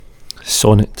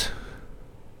Sonnet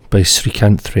by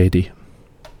Srikanth Reddy.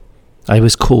 I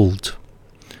was cold.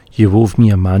 You wove me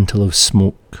a mantle of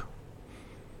smoke.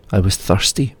 I was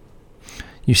thirsty.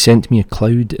 You sent me a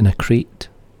cloud in a crate.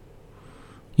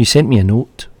 You sent me a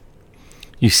note.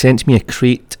 You sent me a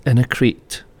crate in a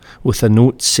crate with a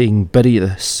note saying, "Bury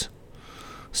this."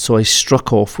 So I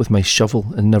struck off with my shovel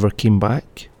and never came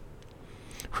back.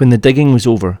 When the digging was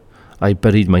over, I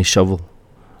buried my shovel.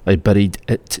 I buried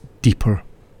it deeper.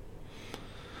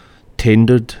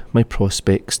 Tendered my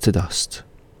prospects to dust.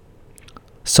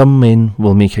 Some men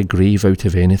will make a grave out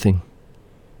of anything.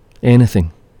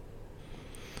 Anything.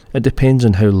 It depends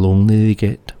on how lonely they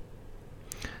get.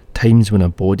 Times when a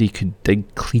body could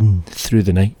dig clean through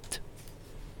the night.